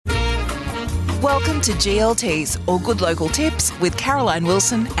Welcome to GLT's, or Good Local Tips, with Caroline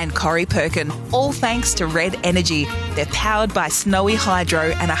Wilson and Corrie Perkin. All thanks to Red Energy. They're powered by Snowy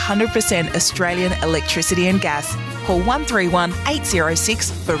Hydro and 100% Australian electricity and gas. Call 131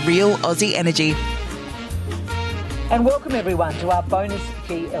 806 for real Aussie energy. And welcome everyone to our bonus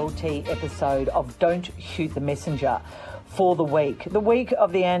GLT episode of Don't Shoot the Messenger for the week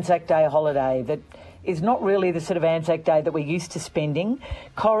of the Anzac Day holiday that is not really the sort of Anzac Day that we're used to spending.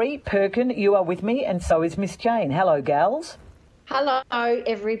 Corrie Perkin, you are with me, and so is Miss Jane. Hello, gals. Hello,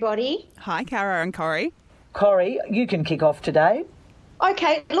 everybody. Hi, Caro and Corrie. Corrie, you can kick off today.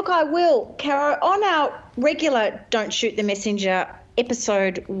 Okay, look, I will. Caro, on our regular Don't Shoot the Messenger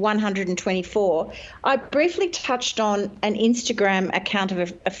episode 124, I briefly touched on an Instagram account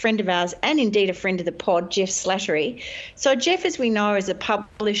of a friend of ours and indeed a friend of the pod, Jeff Slattery. So Jeff, as we know, is a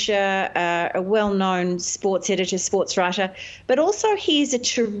publisher, a well-known sports editor, sports writer, but also he is a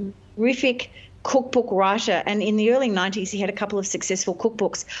terrific cookbook writer, and in the early 90s he had a couple of successful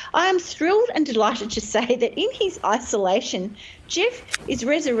cookbooks. I am thrilled and delighted to say that in his isolation, Jeff is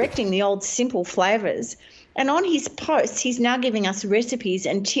resurrecting the old simple flavours. And on his posts, he's now giving us recipes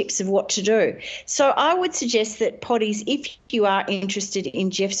and tips of what to do. So I would suggest that, potties, if you are interested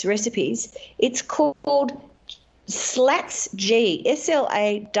in Jeff's recipes, it's called SlatsG,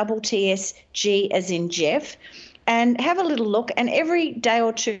 SLATTSG as in Jeff, and have a little look. And every day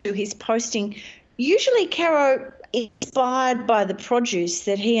or two he's posting, usually, Caro, inspired by the produce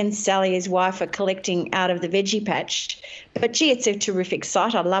that he and Sally, his wife, are collecting out of the veggie patch. But, gee, it's a terrific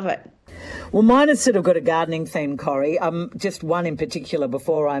site. I love it. Well, mine has sort of got a gardening theme, Corrie. Just one in particular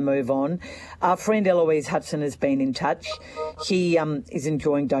before I move on. Our friend Eloise Hudson has been in touch. She is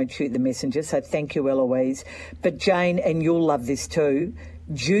enjoying Don't Shoot the Messenger, so thank you, Eloise. But Jane, and you'll love this too,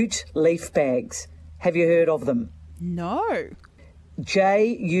 jute leaf bags. Have you heard of them? No.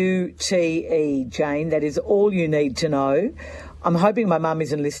 JUTE, Jane, that is all you need to know. I'm hoping my mum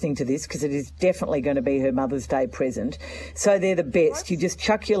isn't listening to this because it is definitely going to be her Mother's Day present. So they're the best. You just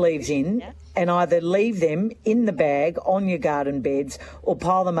chuck your leaves in and either leave them in the bag on your garden beds or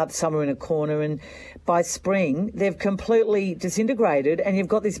pile them up somewhere in a corner, and by spring they've completely disintegrated and you've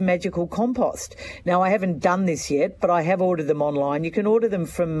got this magical compost. Now, I haven't done this yet, but I have ordered them online. You can order them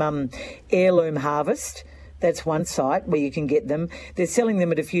from Heirloom Harvest. That's one site where you can get them. They're selling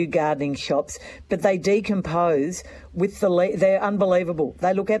them at a few gardening shops, but they decompose with they're unbelievable.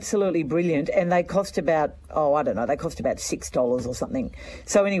 They look absolutely brilliant, and they cost about, they cost about $6 or something.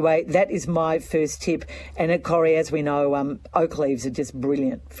 So anyway, that is my first tip. And at Corrie, as we know, oak leaves are just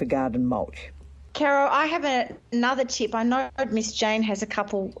brilliant for garden mulch. Caro, I have another tip. I know Miss Jane has a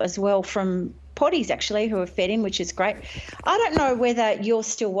couple as well from potties, actually, who are fed in, which is great. I don't know whether you're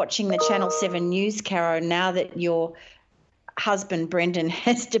still watching the Channel 7 News, Caro, now that your husband Brendan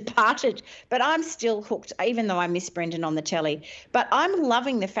has departed, but I'm still hooked, even though I miss Brendan on the telly. But I'm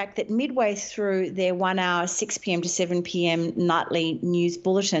loving the fact that midway through their 1 hour, 6 p.m. to 7 p.m. nightly news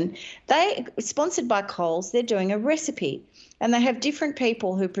bulletin, sponsored by Coles, they're doing a recipe. And they have different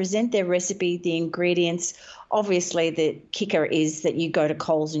people who present their recipe, the ingredients. Obviously, the kicker is that you go to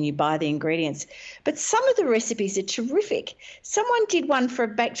Coles and you buy the ingredients. But some of the recipes are terrific. Someone did one for a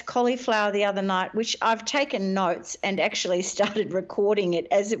baked cauliflower the other night, which I've taken notes and actually started recording it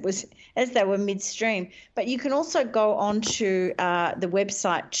as they were midstream. But you can also go onto the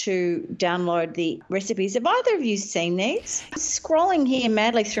website to download the recipes. Have either of you seen these? I'm scrolling here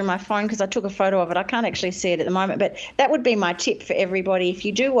madly through my phone because I took a photo of it. I can't actually see it at the moment, but that would be my tip for everybody. If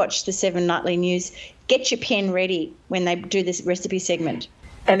you do watch the 7 Nightly News, get your pen ready when they do this recipe segment.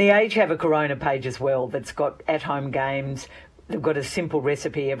 And The Age have a Corona page as well that's got at-home games. They've got a simple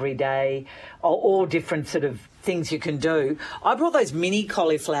recipe every day, all different sort of things you can do. I brought those mini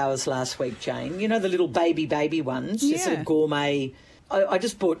cauliflowers last week, Jane. You know, the little baby ones, just sort of gourmet. I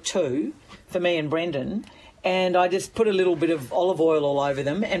just bought 2 for me and Brendan, and I just put a little bit of olive oil all over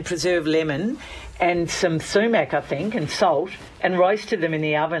them and preserved lemon and some sumac, I think, and salt, and roasted them in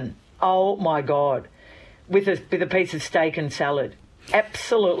the oven. Oh, my God, with a piece of steak and salad.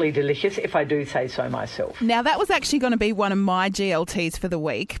 Absolutely delicious, if I do say so myself. Now, that was actually going to be one of my GLTs for the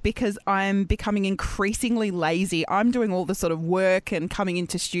week because I'm becoming increasingly lazy. I'm doing all the sort of work and coming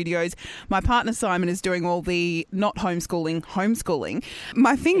into studios. My partner Simon is doing all the not homeschooling.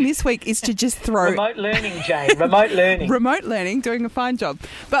 My thing this week is to just throw... Remote learning, Jane, remote learning. Remote learning, doing a fine job.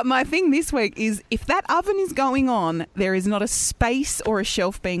 But my thing this week is if that oven is going on, there is not a space or a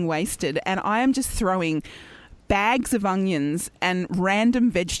shelf being wasted, and I am just throwing bags of onions and random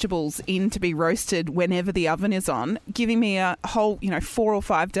vegetables in to be roasted whenever the oven is on, giving me a whole, 4 or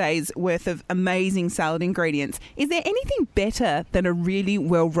 5 days worth of amazing salad ingredients. Is there anything better than a really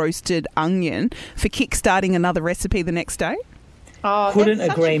well-roasted onion for kickstarting another recipe the next day? Oh, couldn't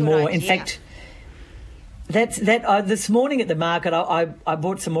agree more. Idea. In fact, this morning at the market, I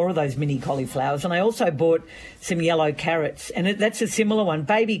bought some more of those mini cauliflowers, and I also bought some yellow carrots, and that's a similar one.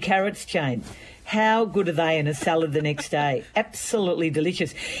 Baby carrots, Jane. How good are they in a salad the next day? Absolutely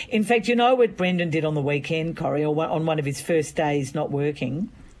delicious. In fact, you know what Brendan did on the weekend, Corrie, or on one of his first days not working?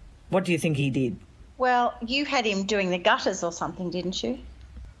 What do you think he did? Well, you had him doing the gutters or something, didn't you?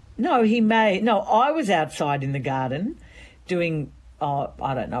 No, I was outside in the garden doing... Oh,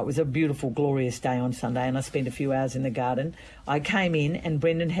 I don't know. It was a beautiful, glorious day on Sunday, and I spent a few hours in the garden. I came in, and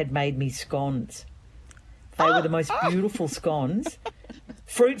Brendan had made me scones. They were the most beautiful scones.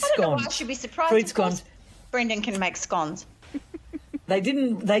 Fruit scones. I don't know why I should be surprised. Fruit scones. Brendan can make scones. They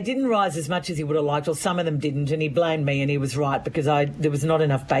didn't rise as much as he would have liked, or some of them didn't, and he blamed me, and he was right, because there was not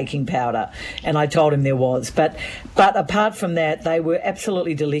enough baking powder, and I told him there was. But apart from that, they were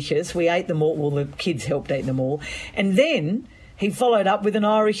absolutely delicious. We ate them all. Well, the kids helped eat them all. And then... he followed up with an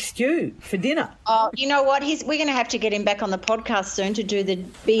Irish stew for dinner. Oh, you know what? We're going to have to get him back on the podcast soon to do the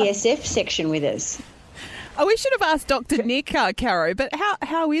BSF section with us. Oh, we should have asked Dr. Nick, Caro, but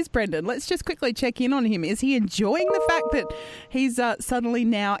how is Brendan? Let's just quickly check in on him. Is he enjoying the fact that he's suddenly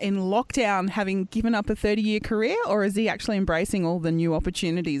now in lockdown, having given up a 30-year career, or is he actually embracing all the new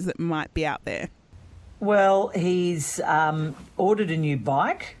opportunities that might be out there? Well, he's ordered a new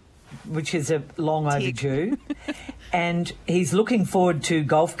bike, which is a long overdue. And he's looking forward to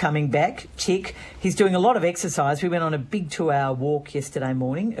golf coming back. Tick. He's doing a lot of exercise. We went on a big 2-hour walk yesterday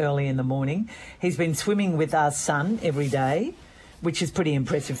morning, early in the morning. He's been swimming with our son every day, which is pretty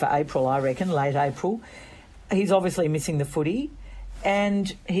impressive for April, I reckon, late April. He's obviously missing the footy,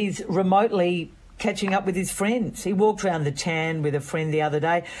 and he's remotely catching up with his friends. He walked around the Tan with a friend the other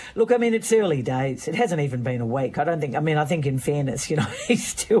day. Look, I mean, it's early days. It hasn't even been a week. I think in fairness,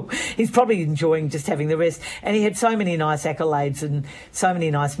 he's probably enjoying just having the rest. And he had so many nice accolades and so many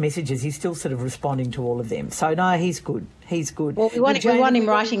nice messages. He's still sort of responding to all of them. So no, he's good. He's good. Well, we want him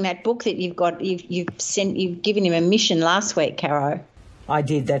writing that book that you've given him a mission last week, Caro. I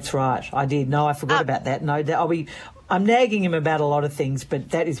did, that's right. I did. No, I forgot about that. No, I'm nagging him about a lot of things,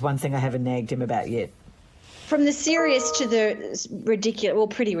 but that is one thing I haven't nagged him about yet. From the serious to the ridiculous, well,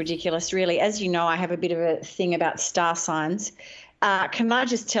 pretty ridiculous, really. As you know, I have a bit of a thing about star signs. Can I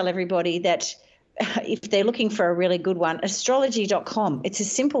just tell everybody that if they're looking for a really good one, astrology.com. It's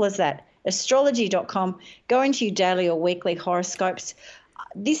as simple as that. Astrology.com. Go into your daily or weekly horoscopes.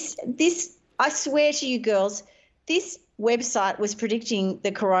 This, I swear to you girls, this website was predicting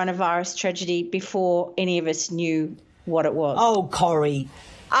the coronavirus tragedy before any of us knew what it was. Oh, Corrie.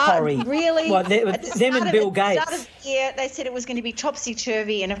 Really? Well, them and Bill Gates. Yeah, they said it was going to be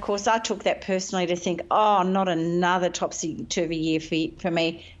topsy-turvy, and, of course, I took that personally to think, oh, not another topsy-turvy year for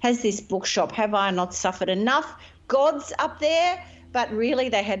me. Has this bookshop, have I not suffered enough gods up there? But really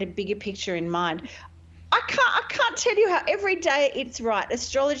they had a bigger picture in mind. I can't tell you how every day it's right,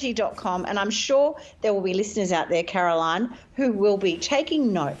 astrology.com, and I'm sure there will be listeners out there, Caroline, who will be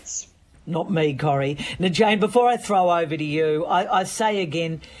taking notes. Not me, Corrie. Now, Jane, before I throw over to you, I say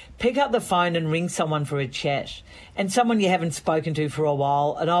again, pick up the phone and ring someone for a chat, and someone you haven't spoken to for a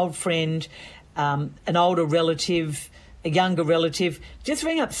while, an old friend, an older relative, a younger relative. Just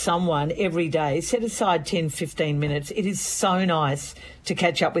ring up someone every day. Set aside 10, 15 minutes. It is so nice to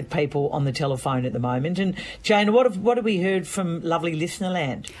catch up with people on the telephone at the moment. And, Jane, what have we heard from lovely listener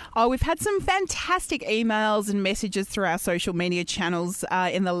land? Oh, we've had some fantastic emails and messages through our social media channels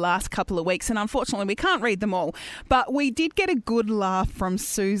in the last couple of weeks, and unfortunately we can't read them all. But we did get a good laugh from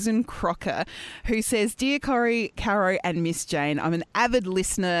Susan Crocker, who says, "Dear Corrie, Caro and Miss Jane, I'm an avid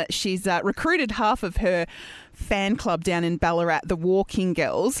listener." She's recruited half of her fan club down in Ballarat, the Walking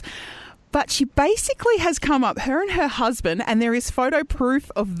Girls. But she basically has come up, her and her husband, and there is photo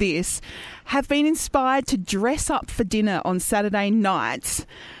proof of this, have been inspired to dress up for dinner on Saturday nights.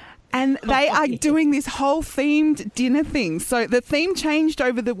 And they are doing this whole themed dinner thing. So the theme changed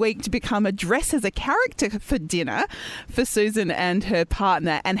over the week to become a dress as a character for dinner for Susan and her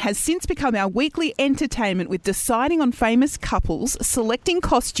partner, and has since become our weekly entertainment with deciding on famous couples, selecting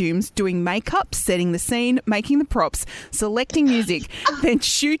costumes, doing makeup, setting the scene, making the props, selecting music, then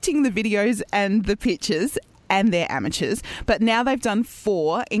shooting the videos and the pictures. and they're amateurs. But now they've done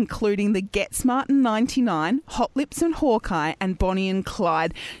 4, including the Get Smart and 99, Hot Lips and Hawkeye, and Bonnie and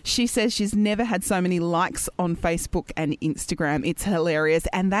Clyde. She says she's never had so many likes on Facebook and Instagram. It's hilarious.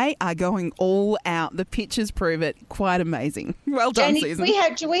 And they are going all out. The pictures prove it. Quite amazing. Well done, Jenny, Susan.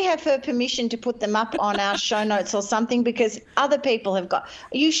 Do we have her permission to put them up on our show notes or something? Because other people have got.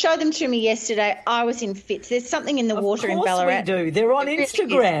 You showed them to me yesterday. I was in fits. There's something in the water in Ballarat. Of course we do. They're on It really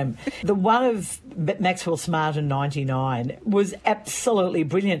Instagram. The one of Maxwell Smart and 99 was absolutely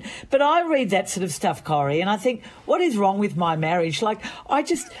brilliant. But I read that sort of stuff, Corrie, and I think, what is wrong with my marriage? Like, I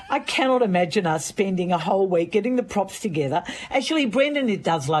cannot imagine us spending a whole week getting the props together. Actually, Brendan, it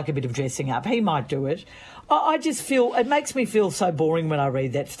does like a bit of dressing up. He might do it. I just feel, it makes me feel so boring when I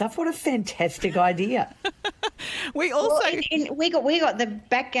read that stuff. What a fantastic idea. We also... we got the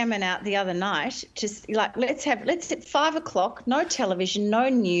backgammon out the other night. Just like, let's at 5 o'clock, no television, no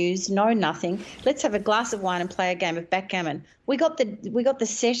news, no nothing. Let's have a glass of wine and play a game of backgammon. We got the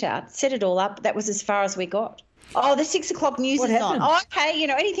set out, set it all up. That was as far as we got. Oh, the 6 o'clock news is on. Oh, okay,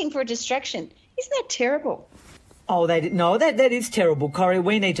 anything for a distraction. Isn't that terrible? Oh, that is terrible, Corrie.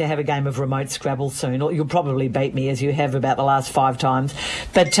 We need to have a game of remote Scrabble soon. You'll probably beat me, as you have about the last 5 times.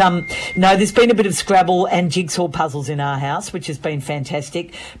 But no, there's been a bit of Scrabble and jigsaw puzzles in our house, which has been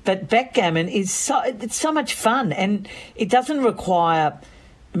fantastic. But backgammon it's so much fun, and it doesn't require.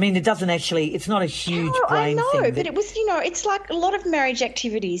 I mean, it doesn't actually, it's not a huge brain thing. I know, but it was, it's like a lot of marriage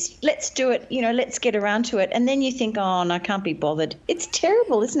activities. Let's do it, let's get around to it. And then you think, oh, no, I can't be bothered. It's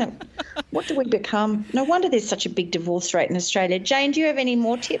terrible, isn't it? What do we become? No wonder there's such a big divorce rate in Australia. Jane, do you have any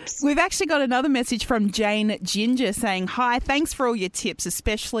more tips? We've actually got another message from Jane Ginger saying, hi, thanks for all your tips,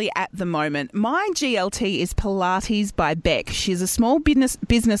 especially at the moment. My GLT is Pilates by Beck. She's a small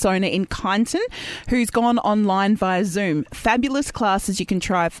business owner in Kyneton who's gone online via Zoom. Fabulous classes you can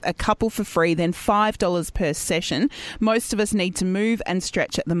try a couple for free, then $5 per session. Most of us need to move and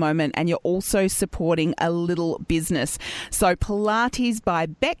stretch at the moment, and you're also supporting a little business. So Pilates by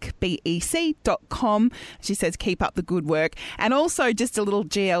Beck, BEC.com. She says, keep up the good work. And also just a little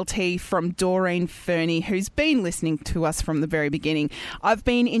GLT from Doreen Fernie, who's been listening to us from the very beginning. I've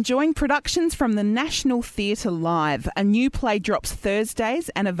been enjoying productions from the National Theatre Live. A new play drops Thursdays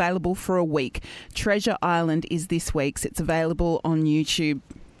and available for a week. Treasure Island is this week's. It's available on YouTube.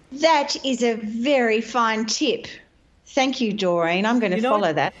 That is a very fine tip. Thank you, Doreen. I'm going to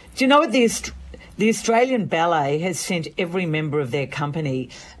follow that. Do you know what the Australian Ballet has sent every member of their company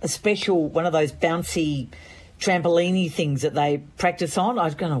a special, one of those bouncy trampoline things that they practice on? I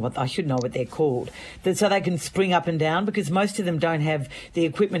should know what they're called. So they can spring up and down, because most of them don't have the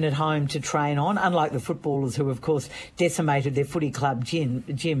equipment at home to train on, unlike the footballers who, of course, decimated their footy club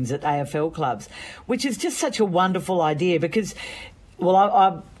gyms at AFL clubs, which is just such a wonderful idea because, well,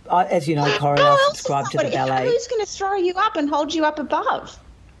 I as you know, Corrie, I subscribe to the ballet. Who's going to throw you up and hold you up above?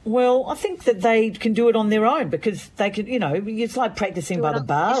 Well, I think that they can do it on their own, because they can, it's like practicing by the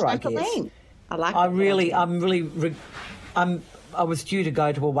bar, I guess. I was due to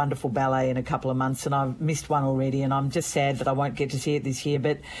go to a wonderful ballet in a couple of months, and I've missed one already, and I'm just sad that I won't get to see it this year.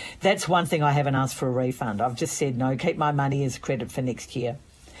 But that's one thing I haven't asked for a refund. I've just said no, keep my money as credit for next year.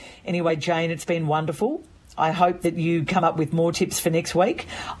 Anyway, Jane, it's been wonderful. I hope that you come up with more tips for next week.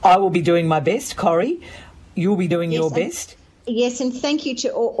 I will be doing my best. Corrie, you'll be doing your best. Yes, and thank you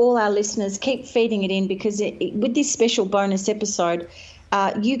to all our listeners. Keep feeding it in, because with this special bonus episode,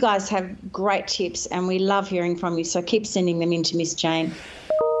 you guys have great tips and we love hearing from you. So keep sending them in to Miss Jane.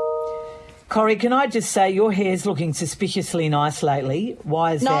 Corrie, can I just say your hair's looking suspiciously nice lately.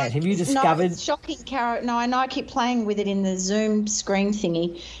 Why is that? Have you discovered? No, it's shocking, Caro. No, I know I keep playing with it in the Zoom screen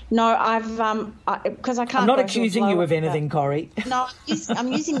thingy. No, I've because I can't. I'm not accusing you of anything, Corrie. No,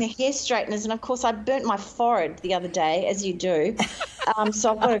 I'm using the hair straighteners, and of course I burnt my forehead the other day, as you do.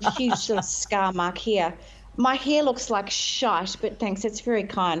 So I've got a huge little scar mark here. My hair looks like shite, but thanks. That's very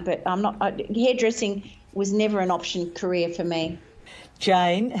kind. But I'm not. Hairdressing was never an option career for me.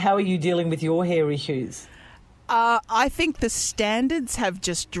 Jane, how are you dealing with your hair issues? I think the standards have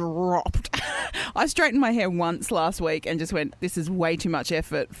just dropped. I straightened my hair once last week and just went, this is way too much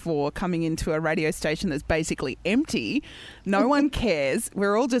effort for coming into a radio station that's basically empty. No one cares.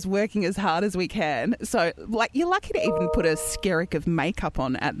 We're all just working as hard as we can. So, you're lucky to even put a skerrick of makeup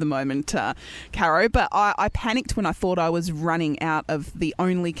on at the moment, Caro. But I panicked when I thought I was running out of the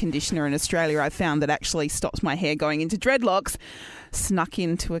only conditioner in Australia I found that actually stops my hair going into dreadlocks. Snuck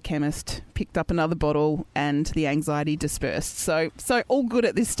into a chemist, picked up another bottle, and the anxiety dispersed. So all good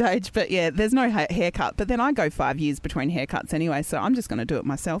at this stage. But yeah, there's no haircut. But then I go 5 years between haircuts anyway, so I'm just going to do it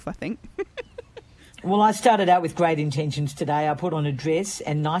myself, I think. Well, I started out with great intentions today. I put on a dress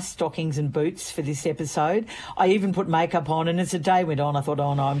and nice stockings and boots for this episode. I even put makeup on, and as the day went on, I thought,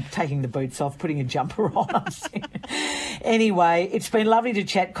 oh no, I'm taking the boots off, putting a jumper on. Anyway, it's been lovely to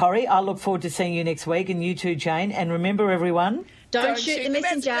chat, Corrie. I look forward to seeing you next week, and you too, Jane. And remember, everyone, Don't shoot the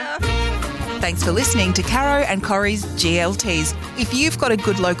messenger. Thanks for listening to Caro and Corrie's GLTs. If you've got a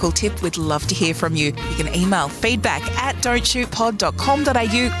good local tip, we'd love to hear from you. You can email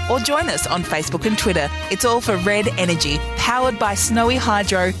feedback@don'tshootpod.com.au or join us on Facebook and Twitter. It's all for Red Energy. Powered by Snowy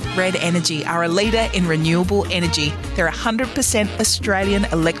Hydro, Red Energy are a leader in renewable energy. They're 100% Australian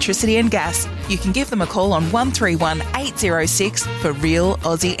electricity and gas. You can give them a call on 131 806 for real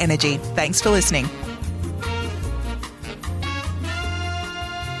Aussie energy. Thanks for listening.